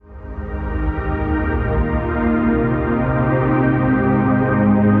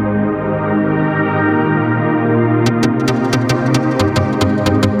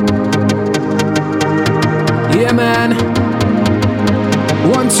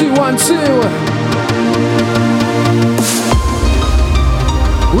212.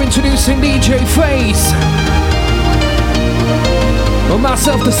 We're introducing DJ Faze. And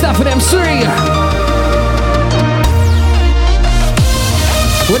myself, the Stafford MC.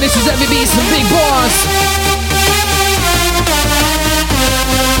 Well, this is heavy beats and big bars.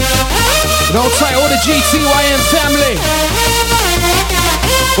 And I'll take all the GTYM family.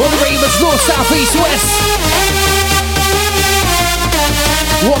 All the ravers, north, south, east, west.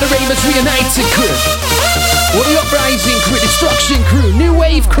 All the ravers reunited crew. All the uprising crew, destruction crew, new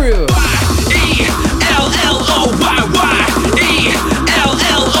wave crew. E-L-L-O-Y-Y-E-L-L-O-Y-Y.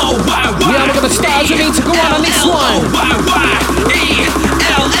 Yeah, we're gonna start. You need to go on this one.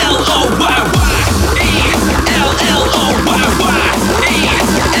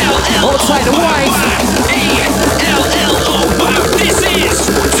 All tight the white. This is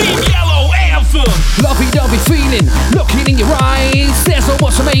Team Yellow Anthem. Lovey-dovey feeling, looking in your eyes. There's no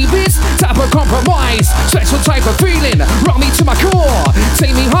what's maybes, type of compromise. Special type of feeling, rock me to my core.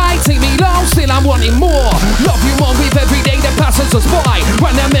 Take me high, take me low, still I'm wanting more. Love you more with every day that passes us by.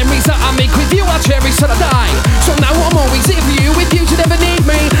 When the memories that I make with you, I cherish till I die. So now I'm always with you should never need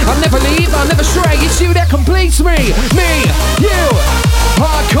me. I'll never leave, I'll never stray. It's you that completes me, you.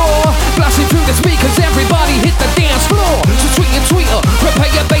 Hardcore, blasting through the speakers, everybody hit the dance floor. So tweet your tweeter,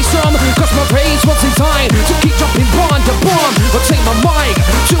 prepare your bass drum, cause my page wants in time to keep dropping bomb to bomb. I'll take my mic,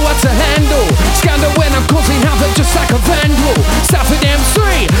 too hard to handle. Scandal when I'm causing havoc just like a vandal. Stafford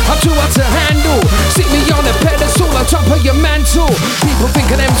MC, I'm too hard to handle. See me on a pedestal on top of your mantle. People think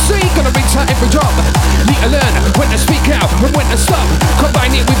an MC gonna reach out every job. Need to learn when to speak out and when to stop.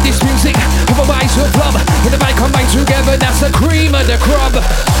 Combine it with this music, otherwise you'll flub. When the mic combine together, that's the cream of the crop.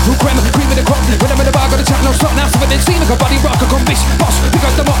 Cream of the crop. When I'm in the bar, gotta chat no stop. Now something see me, got body rock, I come bitch, boss. We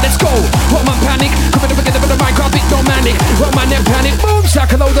got them up, let's go. What man panic? Coming up together with the mic, I'm a bit romantic. What man then panic? Boom,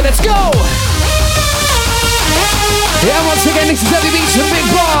 sack a loader, let's go. Yeah, once again, this is heavy beats and big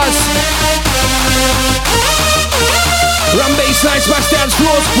bars. Run baseline, smash dance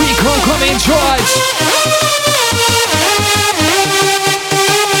floors, we can't come in charge.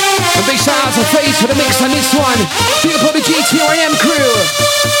 A big shout out to Faze for the mix on this one. Big up all the GTYM crew.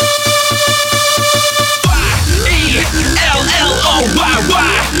 E-L-L-O-Y-Y.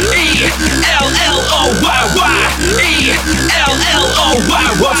 E-L-L-O-Y-Y. E-L-L-O-Y-Y.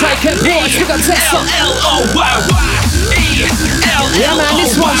 What's I kept boys, we got Tessa. E-L-L-O-Y-Y. Yeah man,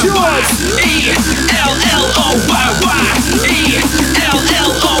 this one's yours. E-L-L-O-Y-Y.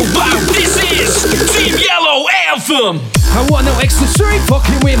 E-L-L-O-Y. This is Team Yellow Anthem. I want no ecstasy,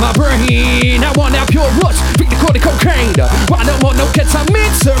 fucking with my brain. I want that pure rush, drink the cocaine. I don't want no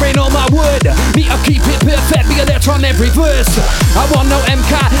ketamine, stirring on my wood. Me, I keep it perfect, be a letter on every verse. I want no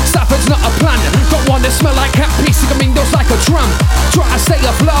MK, Stafford's not a plant. Don't want to smell like cat piece, windows like a drum. Try to stay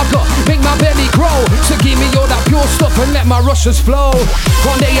a vlogger, make my belly grow. So give me all that pure stuff and let my rushes flow.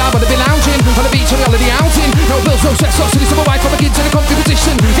 One day I'm gonna be lounging on the beach on the holiday outing. No bills, no stress, so this is my wife, I'm a kid in a comfy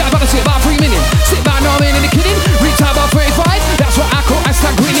position. Yeah, I'm gonna sit about 3 minutes. Sit back, no, I'm in the kidding. Retire about 35, that's what I call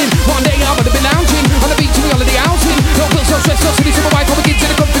hashtag grinning. One day I'm gonna be lounging on the beach on the holiday outing. No bills, no stress, so this is my wife, I'm a kid in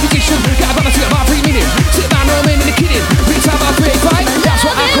a comfy position. Yeah, I'm gonna sit about 3 minutes. Sit back, no, I'm in the kidding. Retire about 35, that's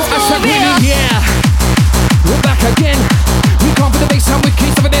what I call hashtag grinning. Yeah, we're back again. We come for the bass and we keep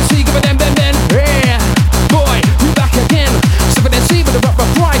stuff and then see, give it them. Yeah, boy, we back again. Stuff and then see, but the rap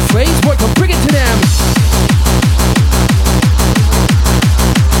right face, boy, come bring it to them.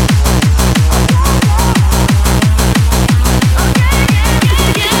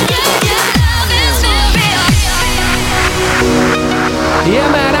 Yeah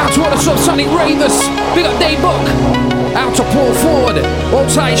man, out to all the subsonic ravers. Big up Day Book. Out to Paul Ford. All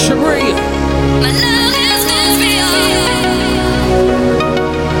tight Cherie. My love is real.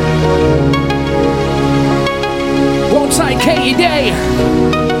 All tight Katie Day.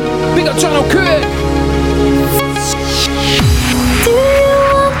 Big up John O'Kirk. Do you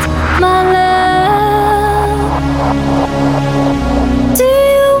want my love? Do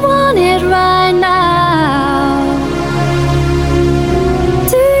you want it right now?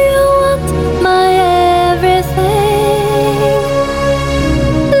 Do you want my everything?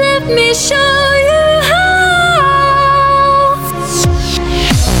 Let me show you how.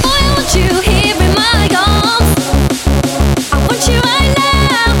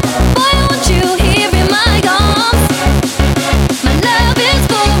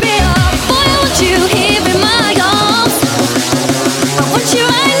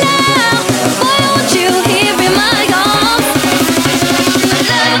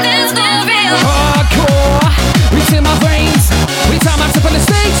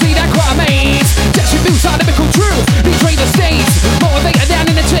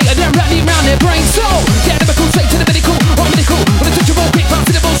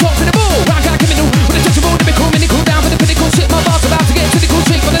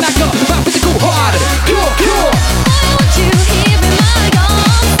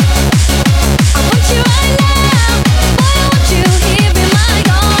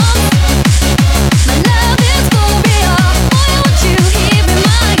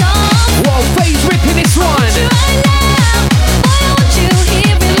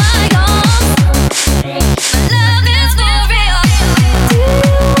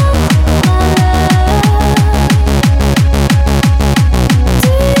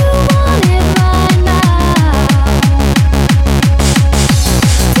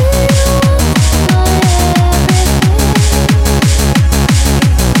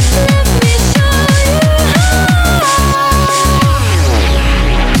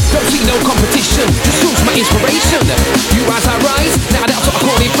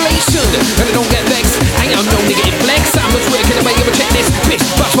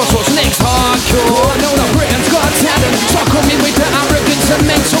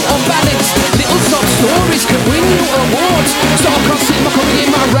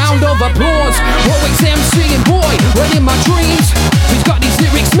 applause. Always MCing, boy, when in my dreams. He's got these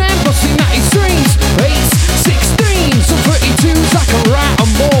lyrics, man, busting at his dreams. 8s, 16s, and 32s, I can write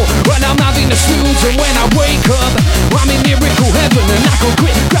them all. When I'm having a snooze and when I wake up, I'm in lyrical heaven and I can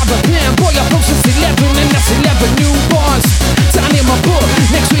quit, grab a pen. Boy, I processed 11 and that's 11 new bars. Down in my book,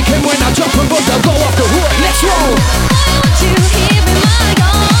 next weekend when I drop them, but they'll go off the hook. Let's roll. I want you here in my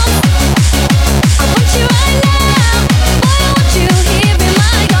arms. I want you right now. Boy, I want you here in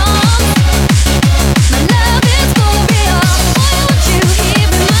my arms. My love is for real. Boy, I want you here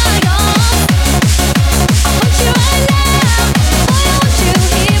in my arms. I want you right now. Boy, I want you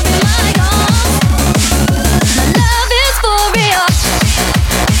here in my arms. My love is for real.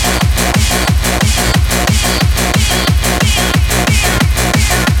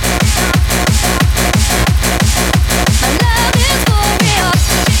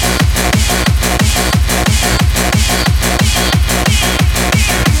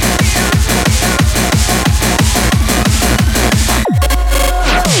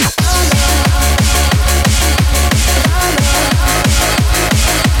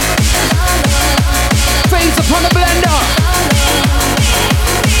 Faze upon the blender.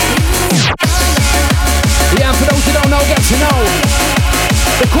 Yeah, for those who don't know, get to know.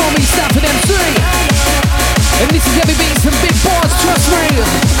 They call me Stafford MC. And this is heavy beats and big bars, trust me.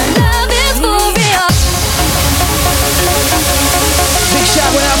 Love is for real. Big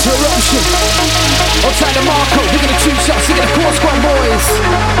shout out to Eruption. Outside the Marco, we're gonna 2 shots, we're gonna core squad boys.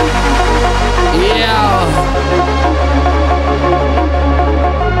 Yeah.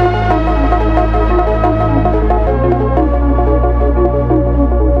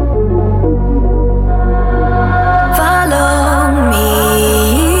 Follow me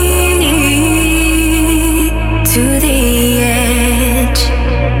to the edge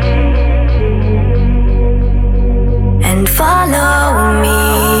and follow me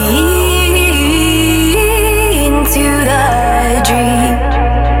into the dream.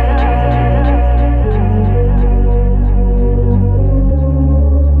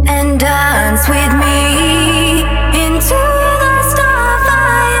 And dance with me into the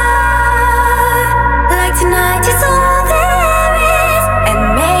starfire. Like tonight is all there is, and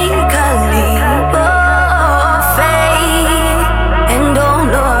make a leap of faith and don't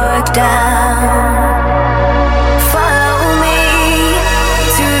look down. Follow me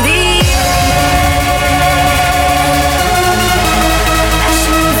to the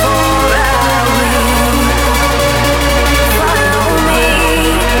passion for a win. Follow me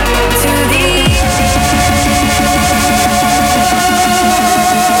to the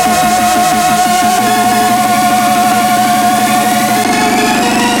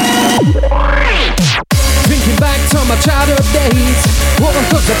Thinking back to my childhood days, what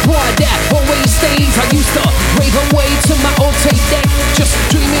was the pride that always stays. I used to rave away to my old tape deck, just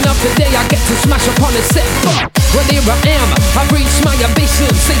dreaming of the day I get to smash upon a set. But well, here I am, I've reached my ambition.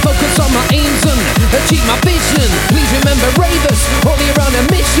 Stay focused on my aims and achieve my vision. Please remember ravers, only around a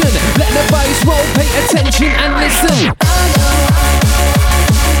mission. Let the vibes roll, pay attention and listen.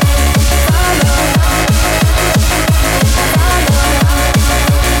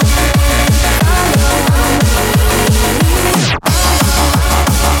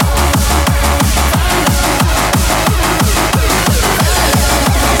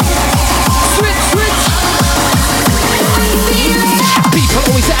 Switch, switch. People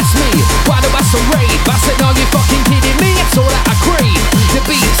always ask me, why do I so rave? I said, are you fucking kidding me? It's all that I crave. The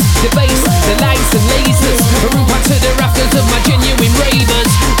beats, the bass, the lights and lasers. A room back to the rafters of my genuine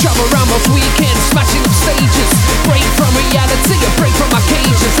ravers. Travel around most weekends, smashing up stages. Break from reality, a break from my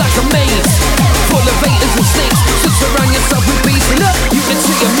cages like a maze. Full of haters and snakes. Just surround yourself with beats and look,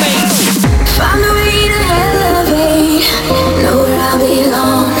 unity and maze. Find a way to elevate, know where I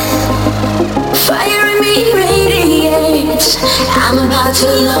belong. Fire in me radiates, I'm about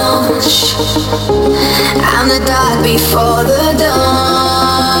to launch. I'm the dark before the dawn.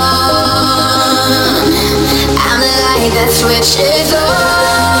 I'm the light that switches on.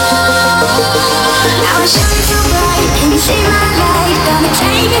 I'll shine so bright and you see my light. Gonna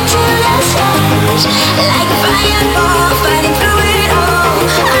take it to the stars. Like a fireball, fighting through it all.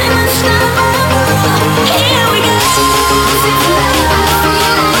 I'm unstoppable. Here we go. This is love.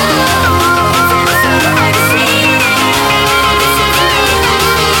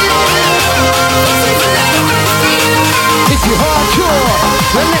 If you're hardcore,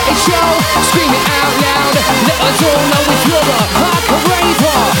 then let it show. Scream it out loud. Let us all know if you're a hardcore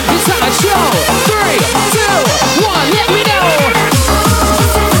raver. It's at a show. 3, 2, 1, let me know.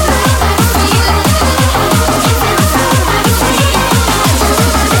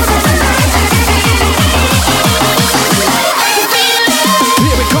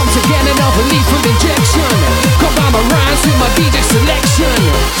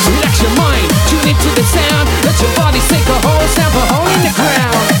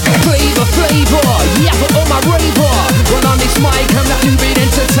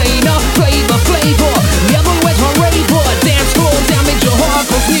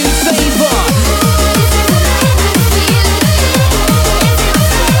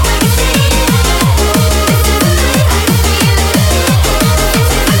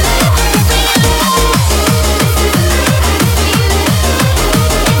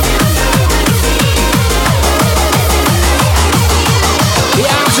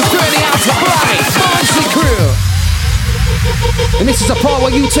 This is a part where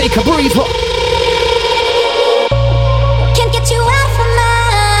you take a breather. Can't get you out of my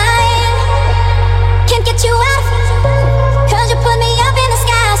mind. Can't get you out. 'Cause you put me up in the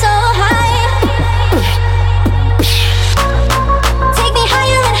sky so high. Take me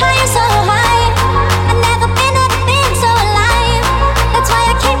higher and higher so high. I've never been so alive. That's why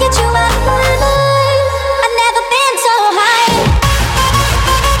I can't get you out of my mind. I've never been so high.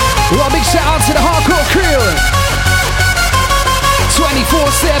 Well, big shout out to the hardcore crew.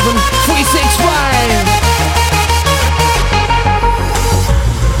 24/7, 365.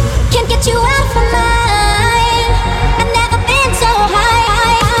 Can't get you out of my mind. I've never been so high.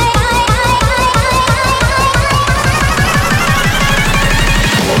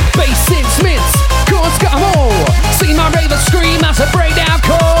 Bass since mints, chords got 'em all. See my ravers scream as a breakdown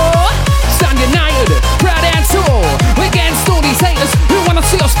call. Stand united, proud and tall. Against all these haters who wanna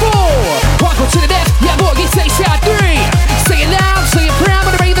see us fall. Walk on to the death, yeah boy, you say shot 3. Say it loud, say it proud,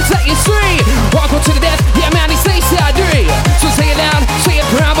 but the ravers that you see. Walk on to the death, yeah man, he say shot 3. So say it loud, say it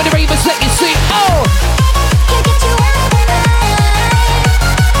proud, but the ravers that you see. Oh! Can't get you out of my mind.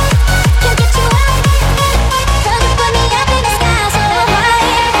 Can't get you out. 'Cause you put me up in the sky so high.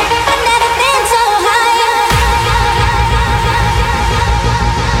 I've never been so high.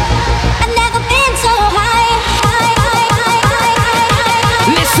 I've never been so high.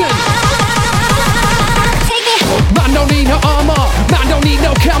 Listen! Take me. Man don't need no armor, man don't need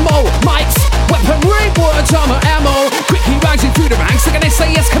no camo. Mics, weaponry, words, armor, ammo. Quickly rising through the ranks, they're gonna say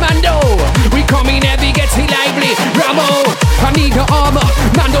yes, commando. We come in heavy, getting lively, Rambo. I need no armor,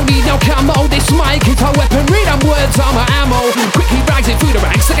 man don't need no camo. This mic is our weaponry, and words, armor, ammo. Quickly rising through the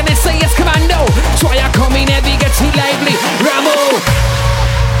ranks, they're gonna say yes, commando. That's why I come in heavy, getting lively, Rambo.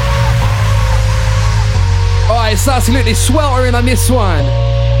 Alright, it's absolutely sweltering on this one.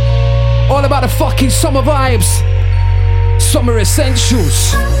 All about the fucking summer vibes. Summer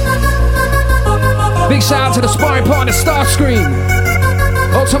essentials. Big shout out to the sparring partner Starscream.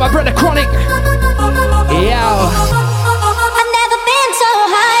 Also my brother Chronic. Yeah. I've never been so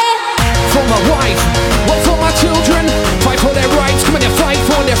high. For my wife, what for my children? Fight for their rights, come in and fight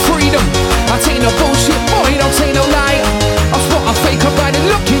for their freedom. I take no bullshit, boy, don't take no lie. I spot a fake up by the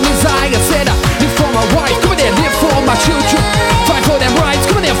look in his eye. I said, live for my wife, come in there, live for my children. Fight for their rights,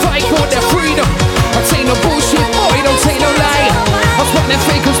 come in there, fight for their freedom. I take no bullshit, boy, don't take no lie. I spot them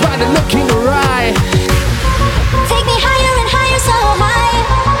fakers by the look in their eye. Take me higher and higher so high.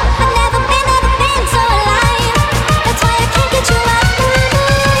 I've never been so alive. That's why I can't get you out of my mind.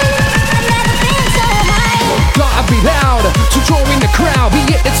 I've never been so high. Gotta be loud to draw in the crowd. Be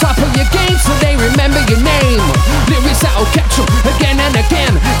at the top of your game so they remember your name. Lyrics that'll catch them again and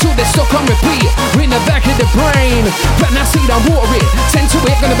again till they're stuck on repeat in the back of the brain. Plant that seed and water it, tend to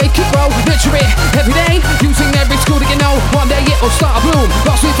it, gonna make it grow, nurture it every day. Using every skill that you know, one day it'll start a bloom.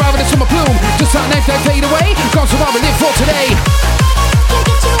 Last week rather than summer bloom, just like life they fade away. Gone tomorrow, live for today. Can't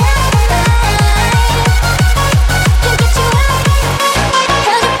get you out of my mind. Can't get you out.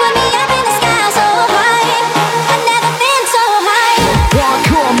 'Cause you put me up in the sky so high. I've never been so high.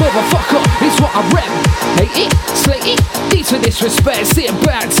 Hardcore motherfucker is what I rep. Hey, slay it, to disrespect, sit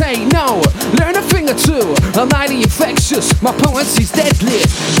back, take no. Learn a thing or two, I'm mighty infectious. My potency's deadly,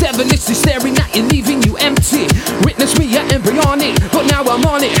 devilishly staring at you, leaving you empty. Witness me at embryonic, but now I'm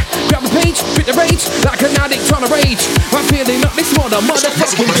on it. Grab a page, fit the rage, like an addict on a rage. I'm feeling up this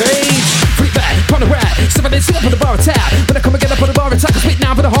motherfucking page. Free back, on the rat, step and then sit up on the bar attack. When I come and get up on the bar attack, I spit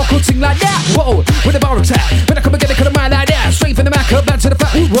now for the hardcore thing like that. Whoa, with the bar attack. When I come and get it, cut a mind like that. Straight from the back up, back to the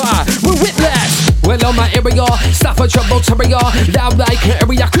fat, we're whiplash. Well on my area, Stafford trouble terrier. Loud like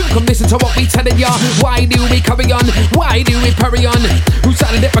area crew, come listen to what we telling ya. Why do we carry on? Why do we parry on? Who's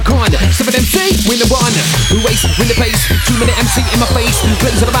out of Leprechaun? Some of them say win the one. Who waste, win the pace. 2-minute MC in my face.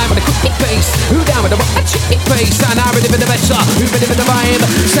 Plays on the vibe with a quick bass. Who down with the rock, chick face. And I really been the better. Who been in the vibe?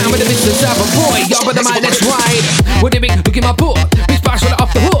 Sound with the business of a boy. Y'all with the mind, let's ride. What did we look in my book? Big splash on it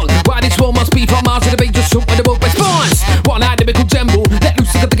off the hook. Why this war must be from Mars to the beat, just shoot with the book response. One eye, the big jumble. Let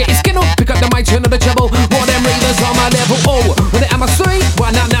loose to get his skin up. Pick up the mic, turn on the treble. One them ravers on my level. Oh, when am I straight?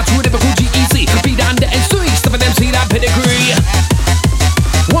 Why not natural, Liverpool G-Easy? Be down the N3. Stuff of them see that pedigree.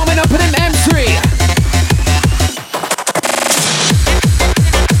 Warming up in them M3.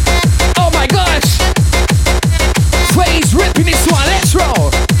 Oh my gosh. Faze ripping this one. Let's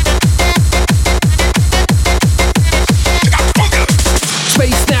roll.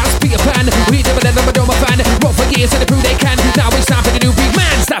 Space now, speed a plan. We never let them know my fan. Roll for years and they prove they can. Now it's time for the new big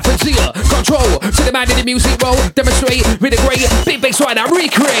man. Stafford Zia. Control. To the man in the music roll. Demonstrate. With a great big bass right now.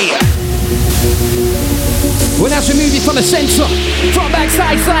 Recreate. Well, that's a movie from the centre. Front, back,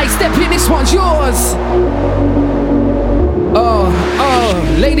 side, step in. This one's yours.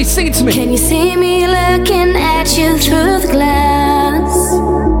 Oh, ladies, sing it to me. Can you see me looking at you through the glass?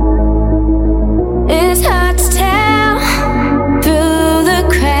 It's hard to tell through the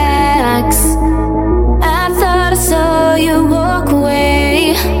cracks. I thought I saw you walk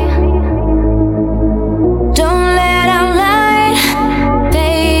away. Don't let our light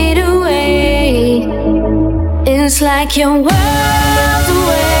fade away. It's like your world's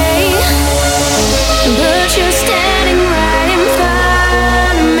away, but you're standing right in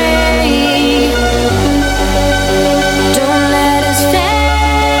front of me. Don't let us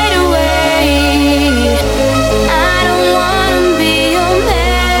fade away. I don't wanna be your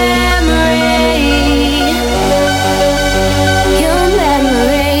memory. Your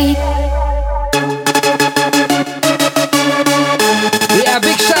memory. Yeah,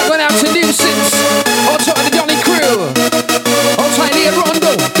 big shout going out to Nuisance. Also to the Johnny crew. Also to Leah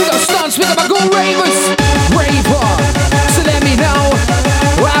Rondo. Big up Stance, big up my gold ravers. Raver. So let me know.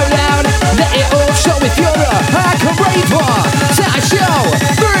 Out loud. Let it all show if you're a hardcore raver. Time show.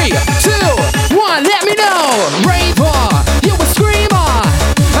 3, 2, 1. Let me know. Raver. You a screamer.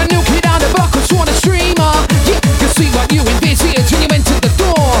 A new kid on the block who's want a streamer. Yeah, you see what you envisioned when you enter the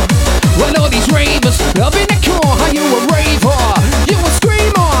door. Well, all these ravers up in the core. Are you a raver? You a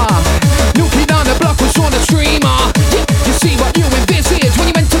screamer. New kid on the block who's want a streamer. Yeah, you see what you envisioned when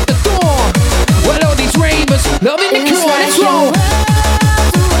you enter the door. Well, all these ravers up in the core. Let's roll.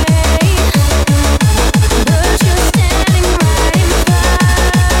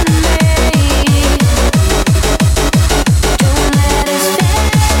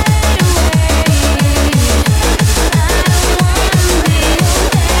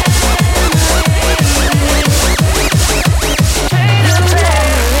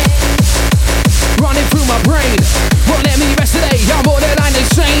 Running through my brain, won't let me rest today. I'm borderline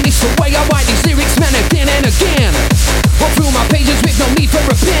insane. It's the way I write these lyrics, man, again and again. Walk through my pages with no need for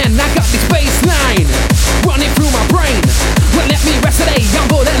a pen. I got this bass line running through my brain. Won't let me rest today. I'm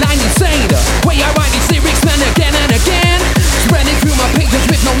borderline insane. Way I write these lyrics, man, again and again. Spreading through my pages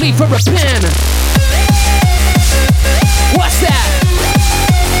with no need for a pen. What's that?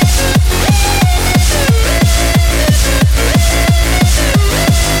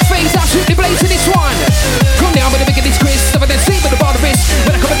 Faze absolutely blazing this one. Come down with the big of this Chris. Never then see with the bar of this.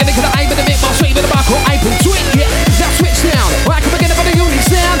 When I come again into the eye with the bit more straight with the bar called I put twit. Yeah, now switch down. When I come again for the unit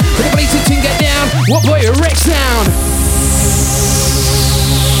sound. With the blazing thing get down. What boy a wreck sound.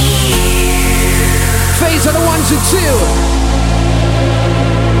 Faze are the 1s and 2.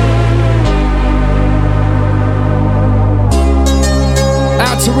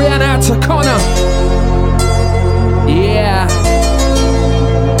 Out to Rihanna, out to Connor. Yeah.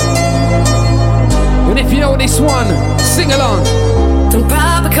 And if you know this one, sing along. Don't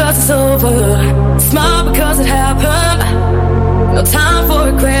cry because it's over. Smile because it happened. No time for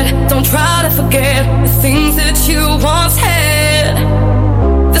regret. Don't try to forget the things that you once had.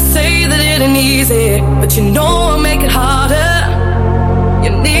 They say that it ain't easy, but you know it'll make it harder.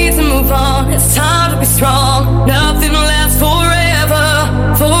 You need to move on. It's time to be strong. Nothing lasts forever,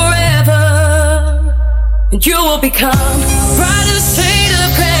 forever. And you will become brighter shade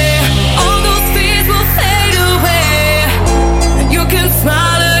of gray. All those fears will fade away. And you can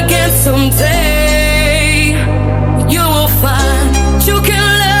smile again someday. You will find you can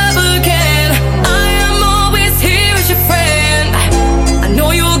love again. I am always here as your friend. I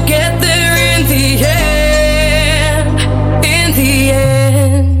know you'll get there in the end. In the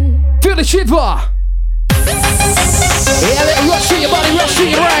end. Feel the shiver. Yeah, let it rush through your body, rush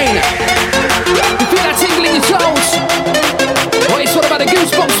through your brain. You feel that tingle in your toes. Oh, it's all about the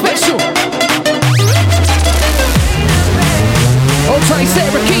Goosebumps special. Oh, try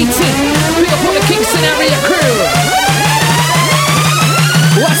Sarah Keaton. Big up all the Kingston area crew.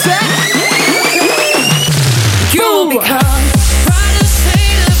 What's that? You will become brighter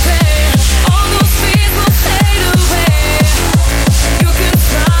shade of gray. All those fears will fade away. You can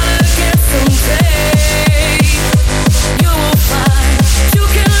smile again someday.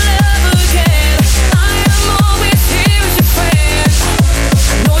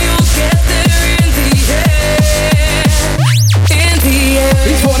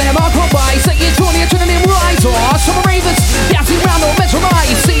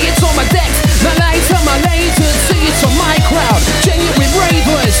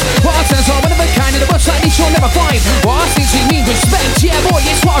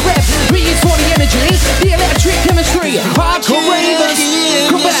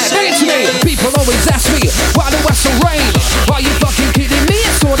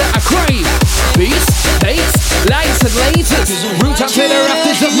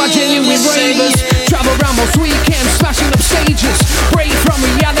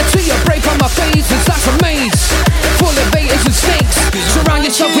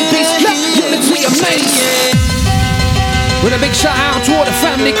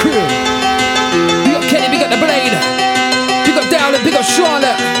 family crew. Big up Kenny, big up the Blade. Big up Dowling, big up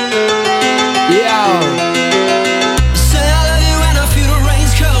Charlotte. Yo.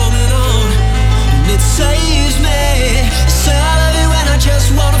 Saves me. So I love it when I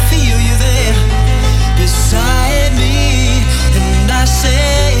just wanna feel you there beside me. And I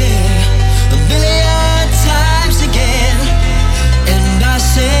say it a million times again. And I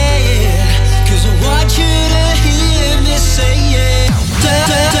say it 'cause I want you to hear me say it.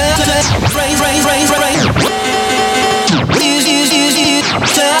 Rain, rain, rain, rain.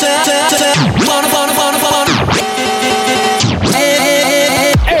 Wanna.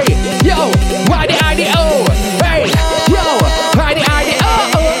 Hey, yo, why the IDO? Hey, yo, why the IDO?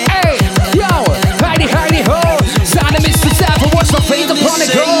 Hey, yo, why the ho? Sound of Mr. Stafford, watch my face upon the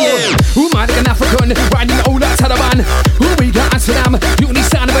gold. Who might like an African, riding the old Taliban? Who we got Amsterdam? Unique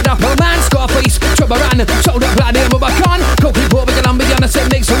sound of a dapper man, Scarface, trouble run, shoulder platinum, but I can't. Cokie poor, big Colombian, I said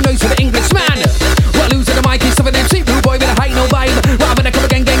make some noise for the Englishman. While losing the mic, he's of an MC, blue boy with a high no vibe. Rather than come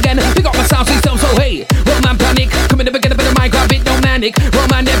again, we got my sound system, so hey, one man panic, come in the beginning of the mic, grab it, no manic, one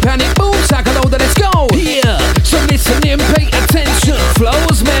man then panic, boom, cycle over, let's go. Yeah, so listen in, pay attention,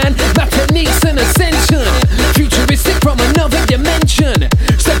 flows, man, that technique's an ascension, futuristic from another dimension.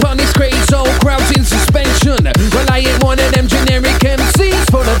 Step on these crazy old crowds in suspension. Well, I ain't one of them generic MCs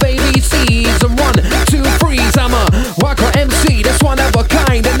for the baby C's. And 1, 2, 3's, I'm a wacko MC, that's one of a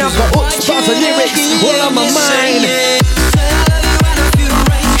kind, and I've got hooks, bars and lyrics all on my mind.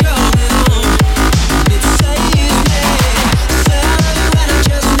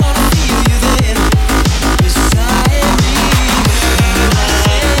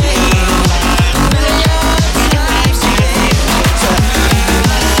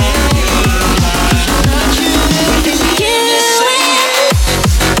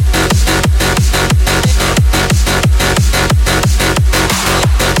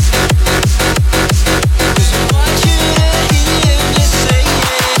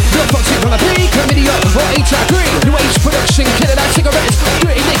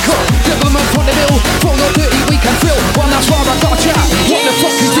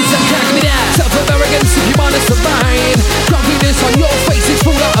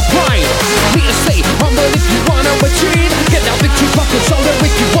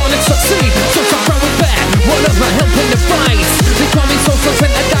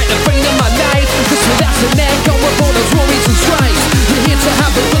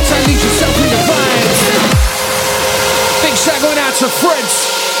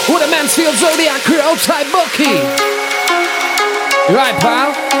 Mansfield Zodiac crew, outside Bucky. Right,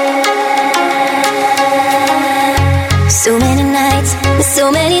 pal? So many nights,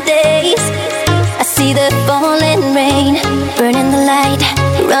 so many days, I see the falling rain, burning the light,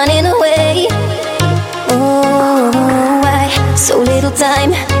 running away. Oh, why so little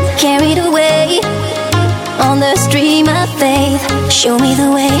time, carried away on the stream of faith. Show me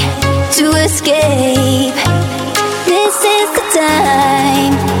the way to escape. This is the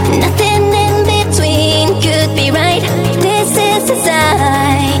time, nothing in between could be right. This is the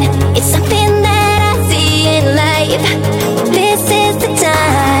sign, it's something that I see in life. This is the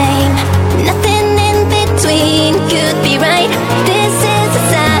time, nothing in between could be right. This is the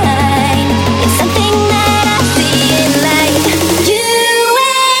sign, it's something that I see in life. You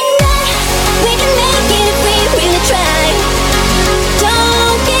and I, we can make it if we really try.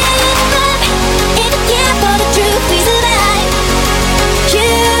 Don't give up, if you care for the truth, we survive. You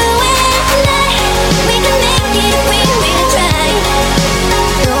and I, we can make it if we really try.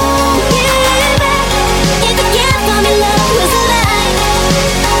 Don't give up, if you care for me, love will survive.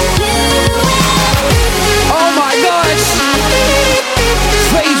 You and Oh my gosh!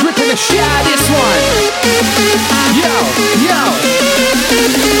 Faze ripping the shit out of this one. Yo, yo.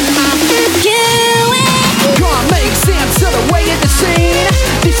 Can't make sense of the way of the scene.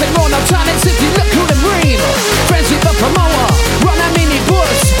 This ain't more no talents if you look who the green. Friends with the promoter, run a mini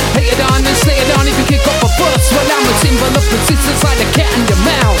bus. Hate it on and stay it on if you kick off a bus. Well, I'm a symbol of persistence like the cat and the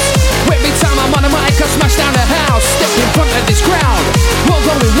mouse. Every time I'm on the mic, I smash down the house. Step in front of this crowd, we're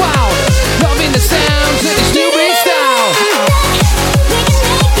going wild. Loving the sounds of this new big style.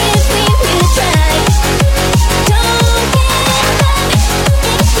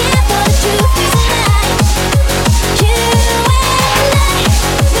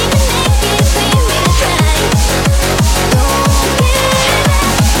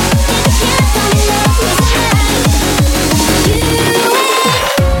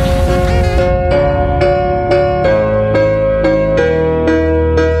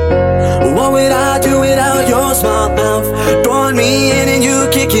 What would I do without your smart mouth? Throwing me in and you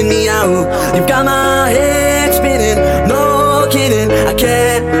kicking me out. You've got my head spinning, no kidding. I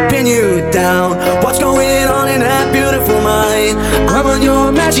can't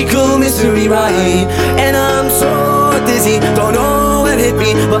your magical mystery ride. And I'm so dizzy, don't know what hit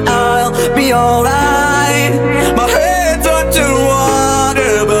me, but I'll be alright. My head's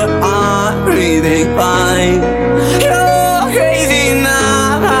underwater, but I'm breathing fine. You're crazy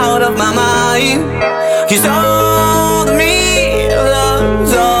now, out of my mind. You told me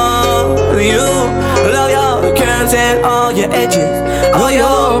love's all you. Love your curves and all your edges, all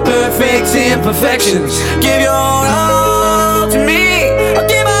your perfect imperfections. Give your all to me, I'll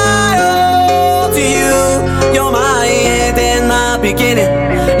give my all to you. You're my end and my beginning,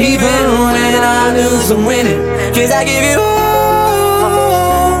 even when I lose I'm winning. 'Cause I give you all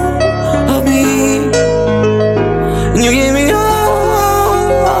of me, and you give me all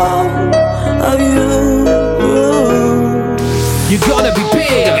of you. You're gonna be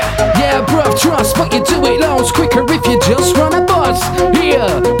big, yeah, bruv, trust, but you do it loads quicker if you just run a bus. Here,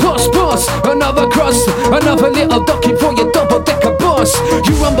 bus, another cross, another little ducking for your double-decker bus.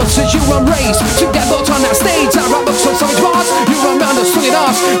 You run buses, you run race, to get booked on that stage. I run books on some bars, you run round and swing it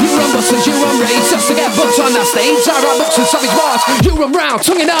off. You run buses, you run race, just to get booked on that stage. I run books on some bars, you run round,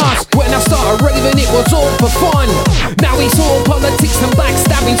 tongue and arse. When I started raving, it was all for fun. Now it's all politics and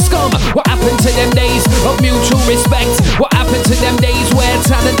backstabbing scum. What happened to them days of mutual respect? What happened to them days where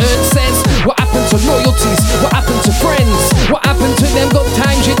talent earned sense? What happened to loyalties? What happened to friends? What happened to them good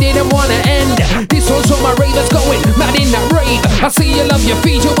times you didn't wanna end? This one's all my ravers going mad in that rave. I see you love your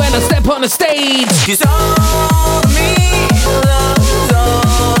feature when I step on the stage. 'Cause all me loves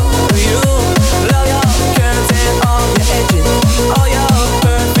all you. Love your curves and all your edges, all your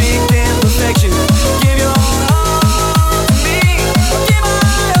perfect imperfections. Give your all to me, give my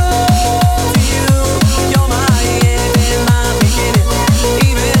all to you. You're my end and my beginning,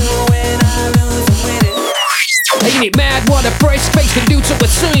 even when I lose I'm winning. Ain't it mad what a fresh face can do to a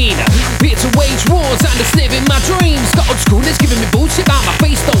scene? Here to wage wars and to living my dreams. Got old schoolers giving me bullshit about my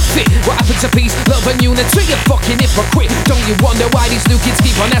face don't fit. What happened to peace, love and unity? You're fucking hypocrite. Don't you wonder why these new kids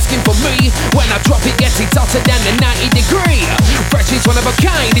keep on asking for me? When I drop it gets it hotter than the 90-degree. Fresh is one of a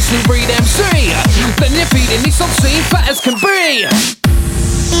kind, this new breed MC. Then you're feeding this obscene fat as can be.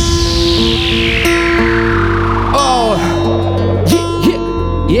 Oh,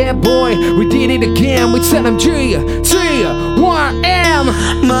 yeah, boy, we did it again. We tell them G-T-Y-M.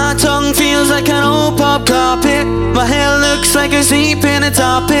 My tongue feels like an old pop carpet. My hair looks like a sheep in a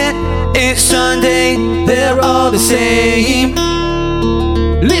tar pit. It's Sunday, they're all the same.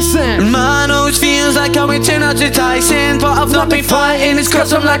 Listen. My nose feels like I'm reaching out to Tyson, but I've not been fighting, it's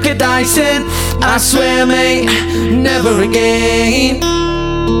 'cause I'm like a Dyson. I swear, mate, never again.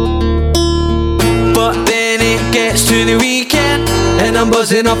 But then it gets to the weekend, and I'm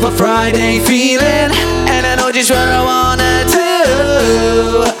buzzing off a Friday feeling, and I know just what I wanna do.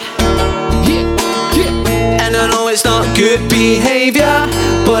 And I know it's not good behavior,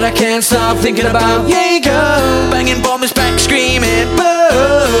 but I can't stop thinking about Jaeger. Banging bombs back screaming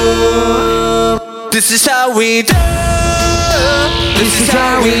boom. This is how we do. This is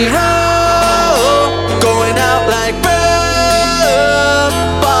how we roll. Going out like boom,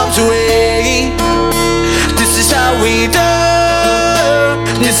 bombs away. This is how we do.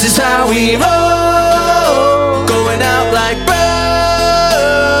 This is how we roll. Going out like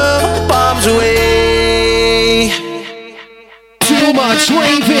boom, bombs away. Too much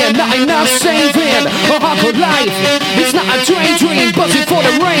raving, not enough saving. A hardcore life, it's not a dream, buzzing for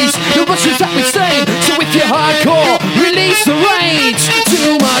the race. The rushes that we save, so if you're hardcore, release the rage.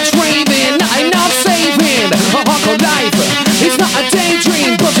 Too much raving, not enough saving. A hardcore life, it's not a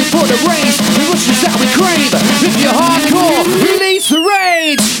daydream, buzzing for the race. The rushes that we crave, if you're hardcore, release the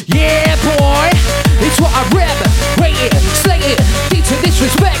rage. Yeah, boy, it's what I rep. Wait it, slay it, need to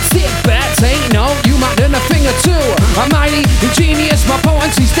disrespect it. Bats ain't no, you might learn a thing or two. I'm mighty ingenious, my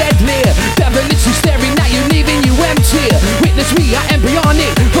poetry's deadly. Devilishly staring at you, leaving you empty. Witness me, I am beyond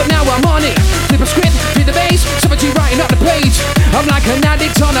it, but now I'm on it. Flip a script, feel the bass, somebody writing up the page. I'm like an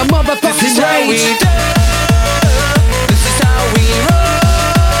addict on a motherfucking rage. This is how we roll.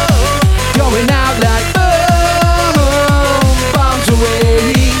 Going out like boom, bombs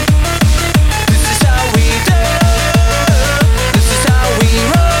away. This is how we do. This is how we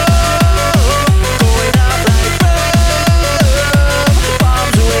roll. Going out like boom,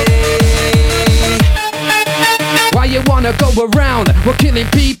 bombs away. Why you wanna go around? We're killing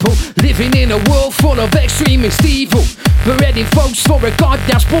people, living in a world full of extremist evil. Bereading folks for a god,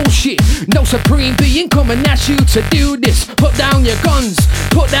 that's bullshit. No supreme being come and ask you to do this. Put down your guns,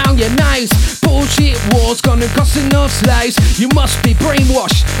 put down your knives. Bullshit wars gonna cost enough lives. You must be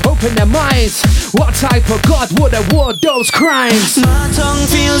brainwashed, open their minds. What type of God would award those crimes? My tongue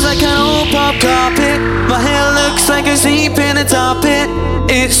feels like an old pop carpet. My hair looks like a sleep in a top pit.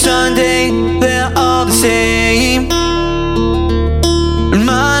 It's Sunday, they're all the same. And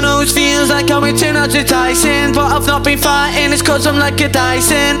my nose feels like I went to Nudge Tyson. But I've not been fighting, it's cause I'm like a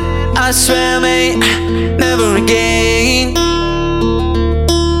Dyson. I swear mate, never again.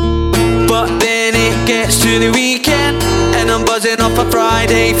 But then it gets to the weekend and I'm buzzing off a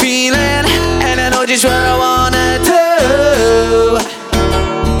Friday feeling. And I know just where I wanna do.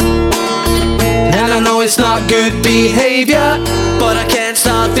 And I know it's not good behaviour, but I can't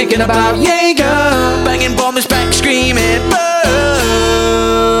stop thinking about Jaeger. Banging bombers back screaming boom.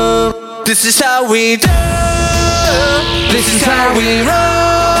 This is how we do. This is how we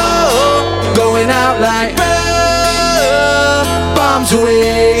roll. Going out like boom, bombs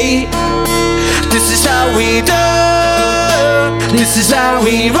away. This is how we do. This is how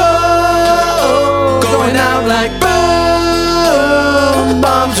we roll. Going out like boom,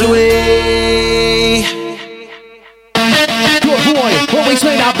 bombs away. Good boy, always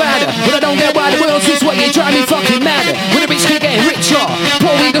made out bad. But I don't get why the world's this way, you drive me fucking mad. When the rich keep getting richer,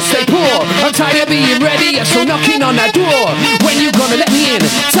 poor we just stay poor. I'm tired of being ready, I'm still knocking on that door. When you gonna let me in?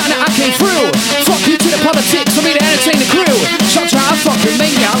 Time that I came through. Fuck you to the politics, for me to entertain the crew. Shut your I fucking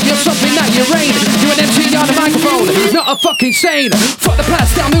make out, you're something that you ain't. You're an MC on the microphone, not a fucking sane. Fuck the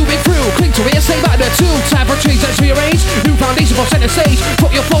past, now moving through. Cling to it, save out the two. Time for change, let's rearrange. New foundation for center stage.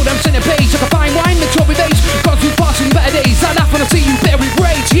 Put your phone on center page. Like a fine wine, the trophy base. Got too fast in better days. I laugh when I see you very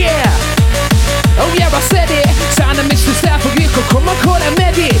rage, yeah. Oh yeah, I said it. Sound of Mr. Stafford, you could come and call it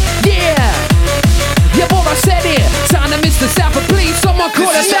medic, yeah. Yeah, boy, I said it. Sound of Mr. Stafford, please, someone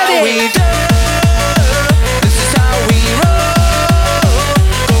call it medic. This is how we roll.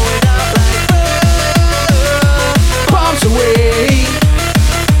 Going out like boom, Bombs away.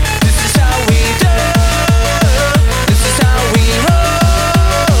 this is how we do. This is how we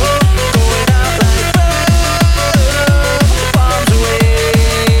roll. Going out like boom, bombs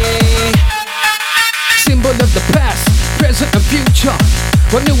away. Symbol of the past, present and future.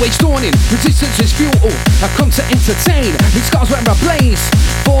 When new age dawning, resistance is futile. I've come to entertain, these scars where I blaze.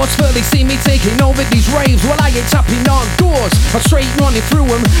 Forcefully see me taking over these raves while I ain't tapping on doors. I'm straight running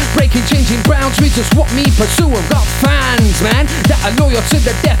through them, breaking, changing boundaries, just what me pursue 'em. Got fans, man, that are loyal to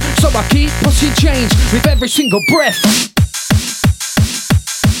the death, so I keep pushing change with every single breath.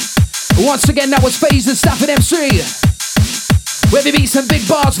 Once again, that was Faze Stafford MC. Where we beat some big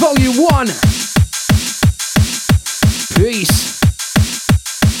bars, volume 1. Peace.